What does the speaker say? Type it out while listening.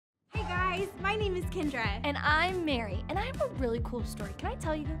guys, my name is Kendra. And I'm Mary, and I have a really cool story. Can I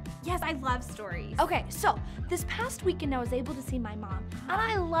tell you? Yes, I love stories. Okay, so this past weekend I was able to see my mom, and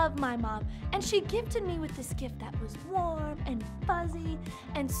I love my mom, and she gifted me with this gift that was warm and fuzzy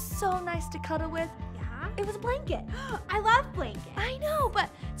and so nice to cuddle with. Yeah? It was a blanket. I love blankets. I know, but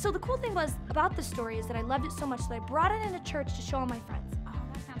so the cool thing was about the story is that I loved it so much that I brought it into church to show all my friends. Oh,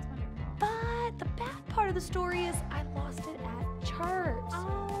 that sounds wonderful. But the bad part of the story is I lost it at church.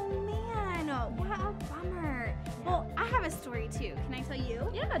 Oh, man. What a bummer. Well, I have a story, too. Can I tell you?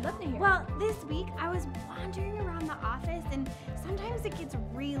 Yeah, I'd love to hear. Well, this week I was wandering around the office, and sometimes it gets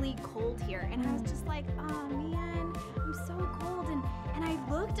really cold here, and I was just like, oh, man, I'm so cold. And I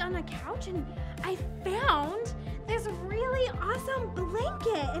looked on a couch, and I found this really awesome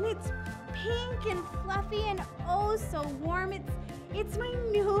blanket, and it's pink and fluffy and oh so warm. It's my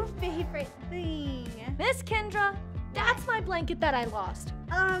new favorite thing. Miss Kendra, that's my blanket that I lost.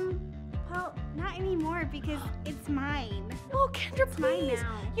 Well, not anymore because it's mine. Oh, Kendra, It's mine please.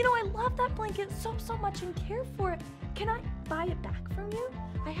 now. You know, I love that blanket so much and care for it. Can I buy it back from you?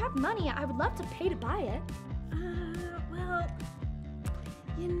 I have money. I would love to pay to buy it. Well,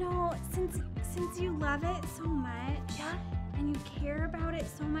 you know, since you love it so much, Yeah? and you care about it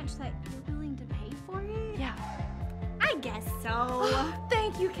so much that you're willing to pay for it, Yeah. I guess so.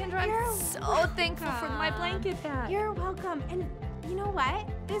 Thank you, Kendra. You're I'm so thankful for my blanket back. You're welcome. And you know what?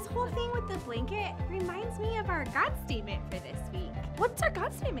 This whole thing with the blanket reminds me of our God statement for this week. What's our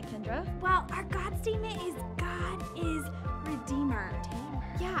God statement, Kendra? Well, our God statement is God is Redeemer.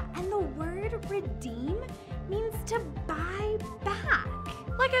 Yeah, and the word redeem means to buy back.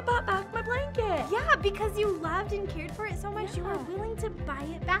 Like I bought back my blanket. Yeah, because you loved and cared for it so much, you were Yeah. willing to buy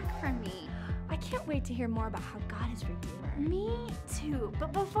it back from me. I can't wait to hear more about how God is Redeemer. Me too.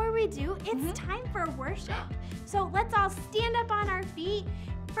 But before we do, it's time for worship. So let's all stand up on our feet.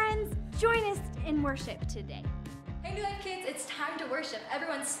 Friends, join us in worship today. Hey New Life Kids, it's time to worship.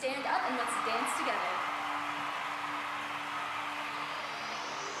 Everyone stand up and let's dance together.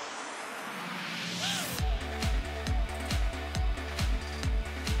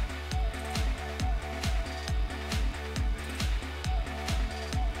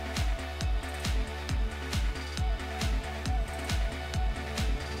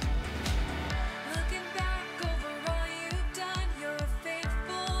 Looking back over all you've done, your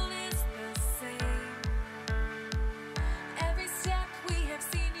faithfulness the same. Every step we have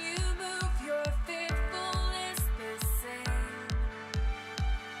seen you move, your faithfulness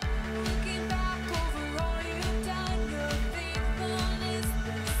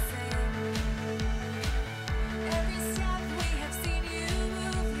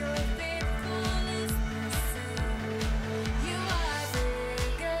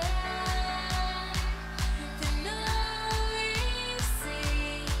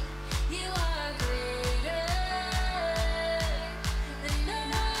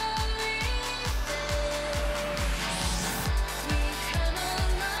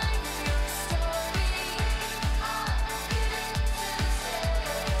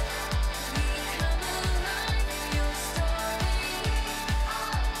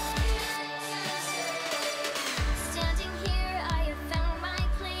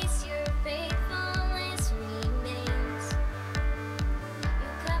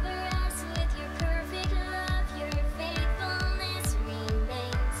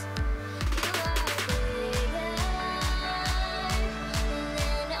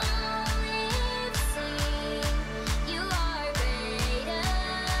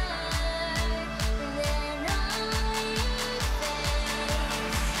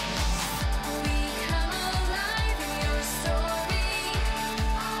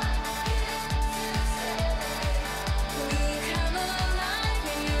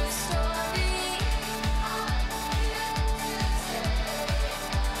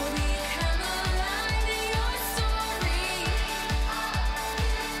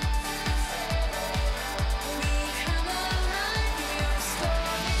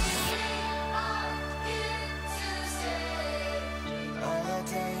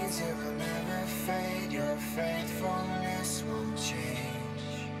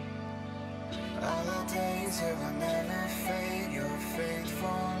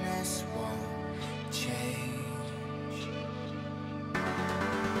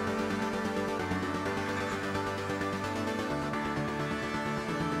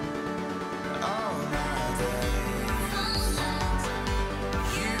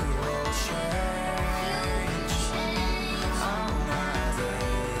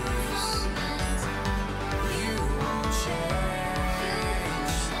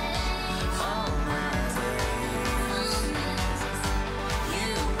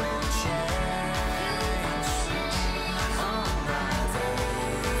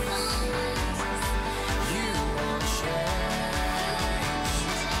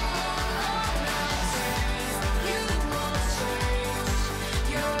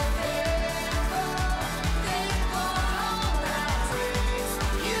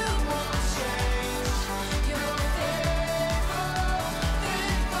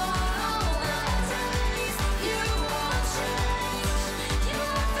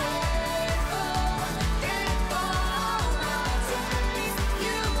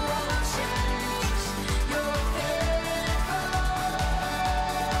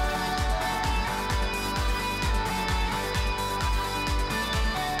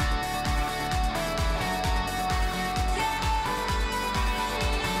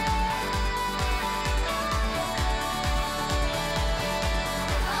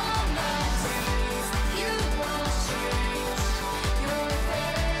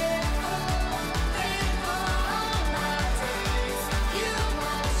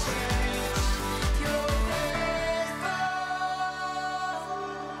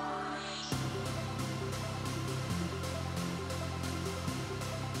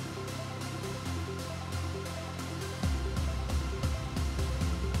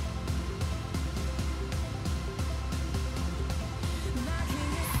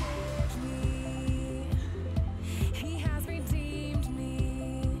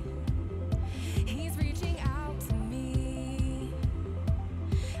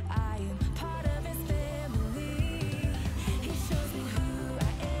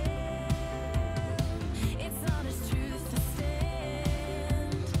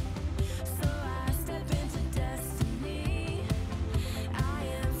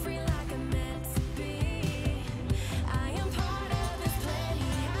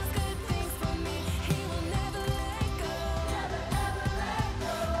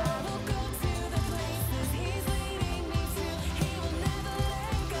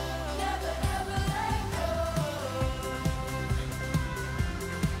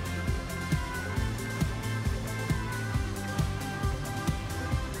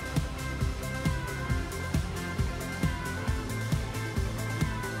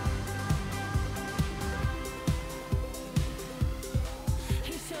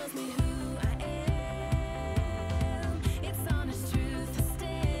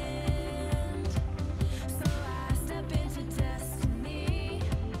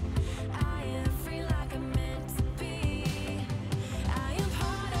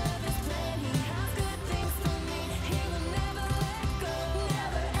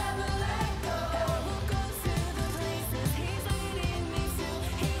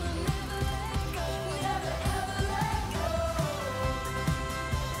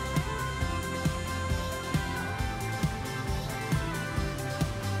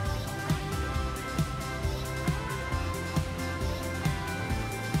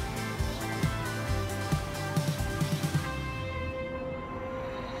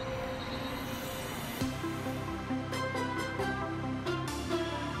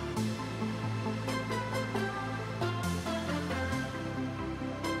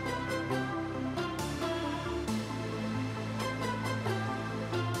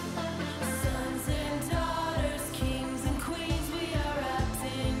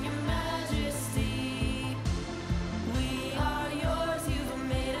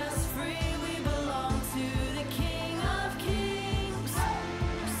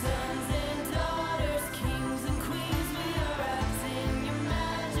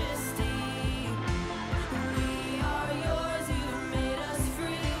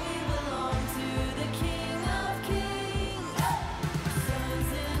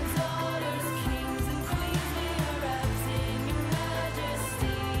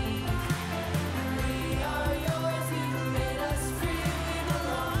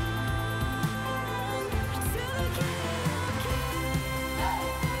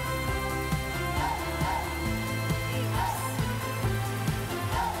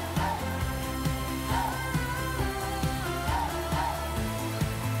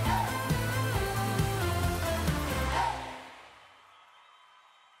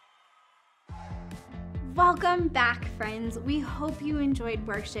Welcome back, friends. We hope you enjoyed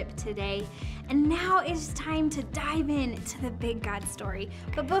worship today. And now it's time to dive into the big God story.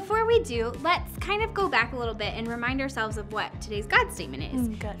 But before we do, let's kind of go back a little bit and remind ourselves of what today's God statement is.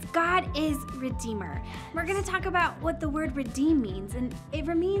 Good. God is Redeemer. We're going to talk about what the word redeem means, and it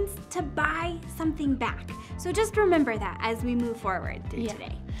means to buy something back. So just remember that as we move forward through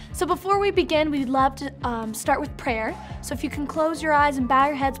today. So before we begin, we'd love to start with prayer. So if you can close your eyes and bow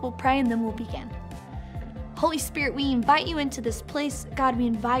your heads, we'll pray and then we'll begin. Holy Spirit, we invite you into this place. God, we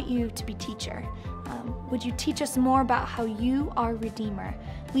invite you to be teacher. Would you teach us more about how you are Redeemer?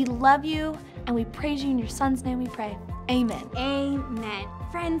 We love you and we praise you. In your Son's name we pray. Amen. Amen.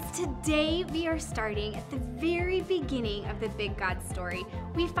 Friends, today we are starting at the very beginning of the big God story.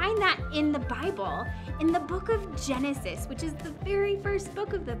 We find that in the Bible, in the book of Genesis, which is the very first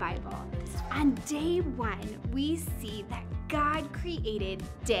book of the Bible. On day 1, we see that God created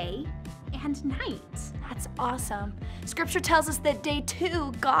day and night. That's awesome. Scripture tells us that day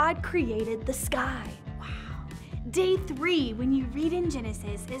 2, God created the sky. Wow. Day 3, when you read in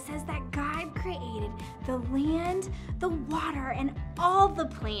Genesis, it says that God created the land, the water, and all the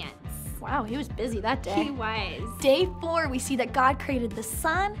plants. Wow, he was busy that day. He was. Day 4, we see that God created the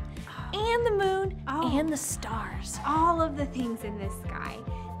sun and the moon and the stars. All of the things in the sky.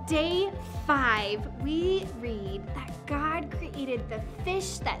 Day 5, we read that God created the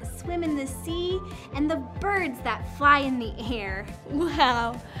fish that swim in the sea and the birds that fly in the air.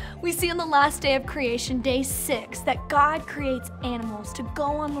 Wow. We see on the last day of creation, day 6, that God creates animals to go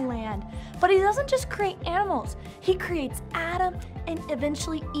on the land. But he doesn't just create animals. He creates Adam and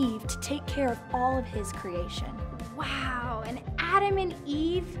eventually Eve to take care of all of his creation. Wow, and Adam and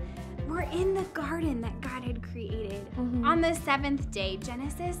Eve were in the garden that God had created. On the 7th day,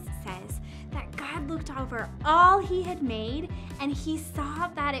 Genesis says that God looked over all he had made and he saw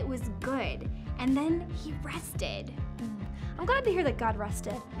that it was good, and then he rested. I'm glad to hear that God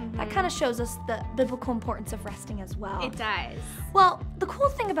rested. That kind of shows us the biblical importance of resting as well. It does. Well, the cool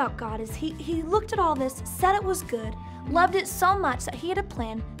thing about God is he looked at all this, said it was good, loved it so much that he had a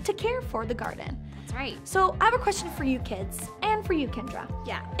plan to care for the garden. That's right. So I have a question for you kids and for you, Kendra.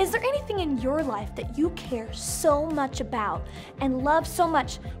 Yeah. Is there anything in your life that you care so much about and love so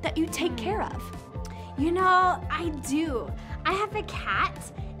much that you take care of? You know, I do. I have a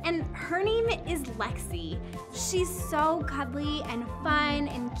cat, and her name is Lexi. She's so cuddly and fun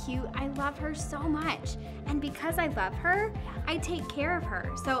and cute. I love her so much. And because I love her, I take care of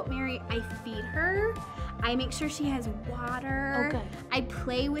her. So, Mary, I feed her. I make sure she has water. Oh, good. I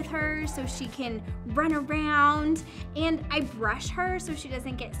play with her so she can run around. And I brush her so she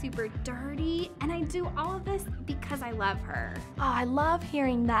doesn't get super dirty. And I do all of this because I love her. Oh, I love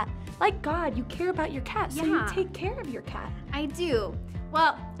hearing that. Like God, you care about your cat, so you Yeah. take care of your cat. I do.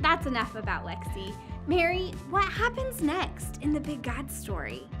 Well, that's enough about Lexi. Mary, what happens next in the big God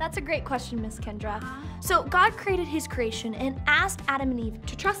story? That's a great question, Miss Kendra. So God created his creation and asked Adam and Eve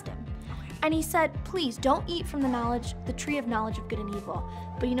to trust him. And he said, please don't eat from the tree of knowledge of good and evil.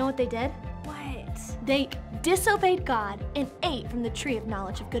 But you know what they did? What? They disobeyed God and ate from the tree of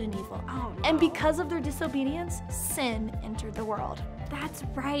knowledge of good and evil. Oh, no. And because of their disobedience, sin entered the world. That's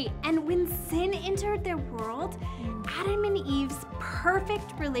right. And when sin entered their world, Adam and Eve's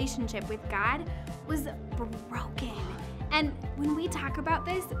perfect relationship with God was broken. And when we talk about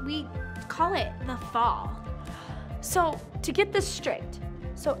this, we call it the fall. So to get this straight,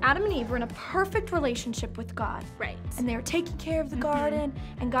 so Adam and Eve were in a perfect relationship with God. Right. And they were taking care of the garden,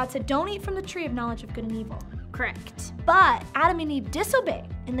 and God said, don't eat from the tree of knowledge of good and evil. Correct. But Adam and Eve disobeyed,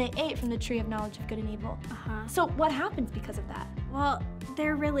 and they ate from the tree of knowledge of good and evil. So what happens because of that? Well,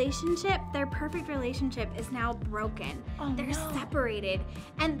 their relationship, their perfect relationship is now broken. Oh, They're no. separated.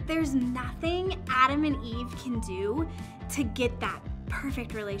 And there's nothing Adam and Eve can do to get that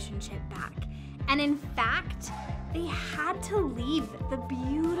perfect relationship back. And in fact, they had to leave the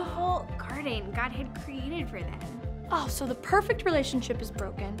beautiful garden God had created for them. Oh, so the perfect relationship is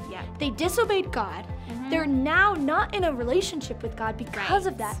broken. Yep. They disobeyed God. They're now not in a relationship with God because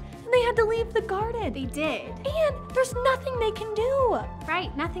of that. And they had to leave the garden. They did. And there's nothing they can do.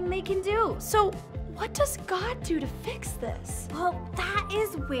 Right, nothing they can do. So what does God do to fix this? Well, that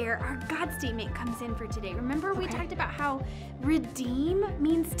is where our God statement comes in for today. Remember we talked about how redeem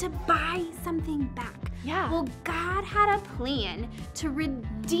means to buy something back. Yeah. Well, God had a plan to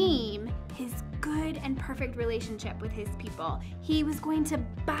redeem his good and perfect relationship with his people. He was going to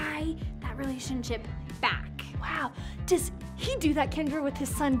buy that relationship back. Wow. Does he do that, Kendra, with his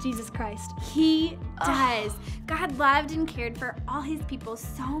son, Jesus Christ? He does. God loved and cared for all his people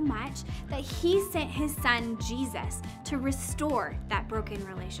so much that he sent his son, Jesus, to restore that broken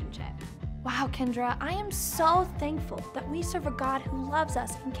relationship. Wow, Kendra, I am so thankful that we serve a God who loves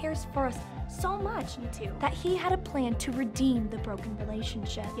us and cares for us so much. Me too. That He had a plan to redeem the broken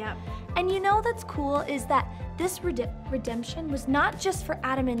relationship. Yep. And you know that's cool is that this redemption was not just for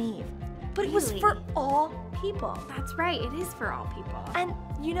Adam and Eve, but it was Really? for all people. That's right. It is for all people. And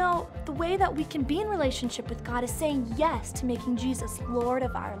you know, the way that we can be in relationship with God is saying yes to making Jesus Lord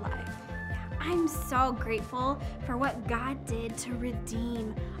of our life. I'm so grateful for what God did to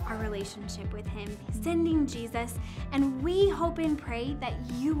redeem our relationship with Him, sending Jesus. And we hope and pray that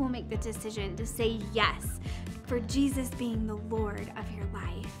you will make the decision to say yes for Jesus being the Lord of your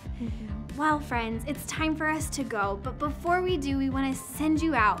life. Well, friends, it's time for us to go. But before we do, we want to send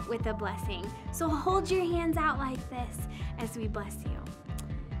you out with a blessing. So hold your hands out like this as we bless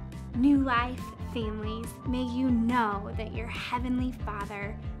you. New Life families, may you know that your Heavenly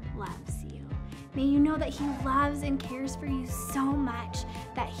Father loves you. May you know that He loves and cares for you so much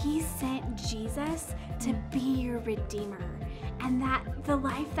that He sent Jesus to be your Redeemer, and that the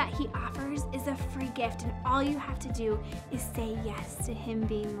life that He offers is a free gift, and all you have to do is say yes to Him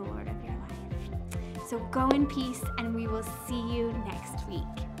being the Lord of your life. So go in peace, and we will see you next week.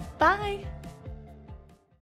 Bye.